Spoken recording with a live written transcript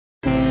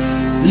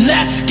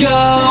Let's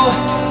go,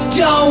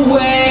 don't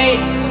wait.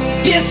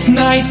 This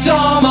night's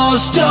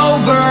almost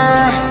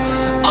over.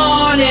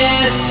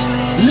 Honest,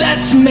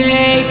 let's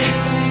make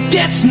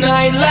this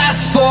night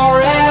last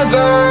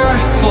forever.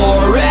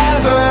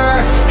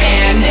 Forever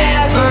and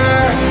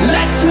ever.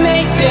 Let's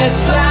make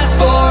this last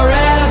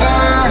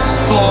forever.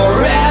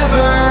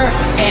 Forever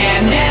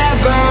and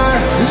ever.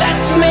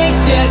 Let's make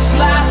this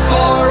last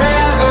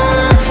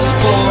forever.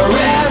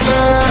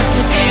 Forever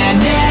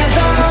and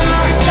ever.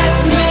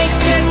 Let's make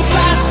this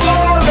last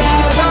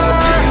forever.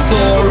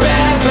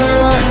 Forever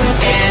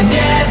and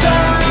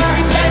ever.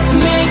 Let's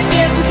make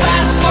this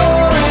last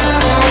forever.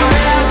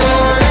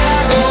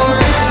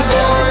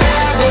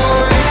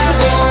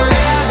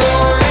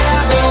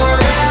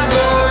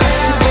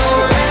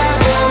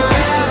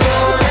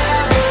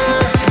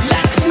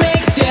 Let's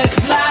make this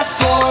last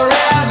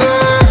forever.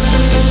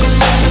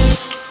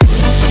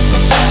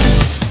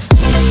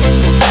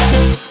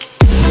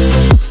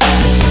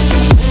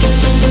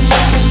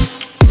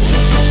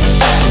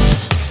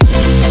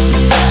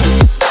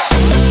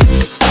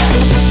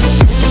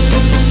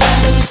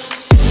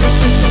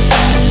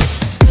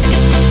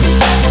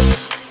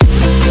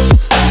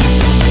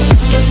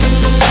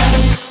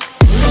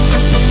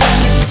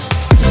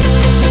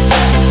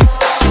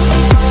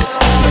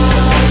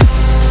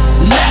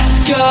 Let's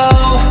go,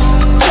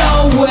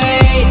 don't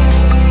wait.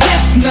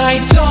 This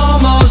night's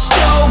almost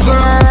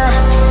over.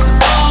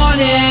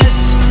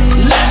 Honest,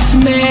 let's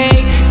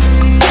make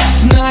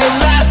this night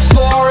last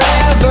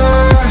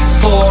forever.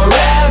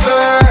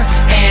 Forever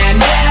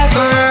and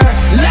ever.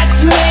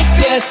 Let's make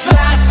this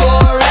last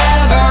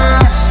forever.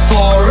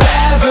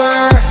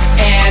 Forever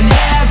and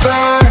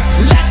ever.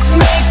 Let's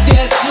make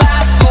this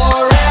last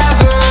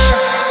forever.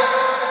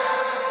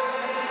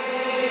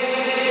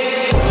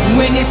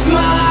 When you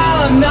smile,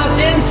 I melt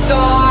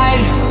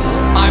inside.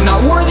 I'm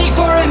not worthy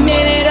for a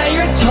minute of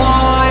your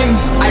time.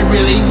 I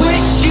really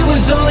wish it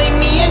was only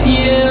me and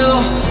you.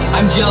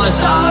 I'm jealous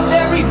of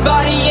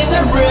everybody in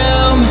the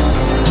room.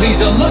 Please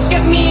don't look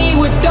at me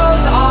with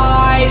those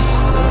eyes.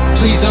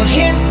 Please don't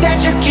hint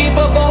that you're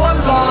capable of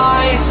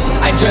lies.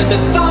 I dread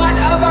the thought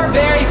of our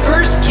very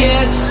first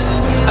kiss,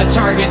 a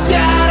target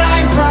that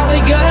I'm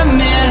probably gonna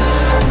miss.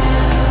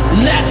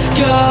 Let's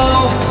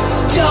go,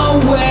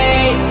 don't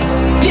wait.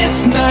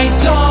 This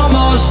night's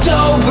almost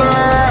over.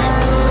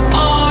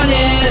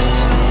 Honest,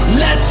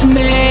 let's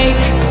make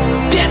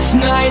this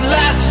night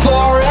last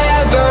forever.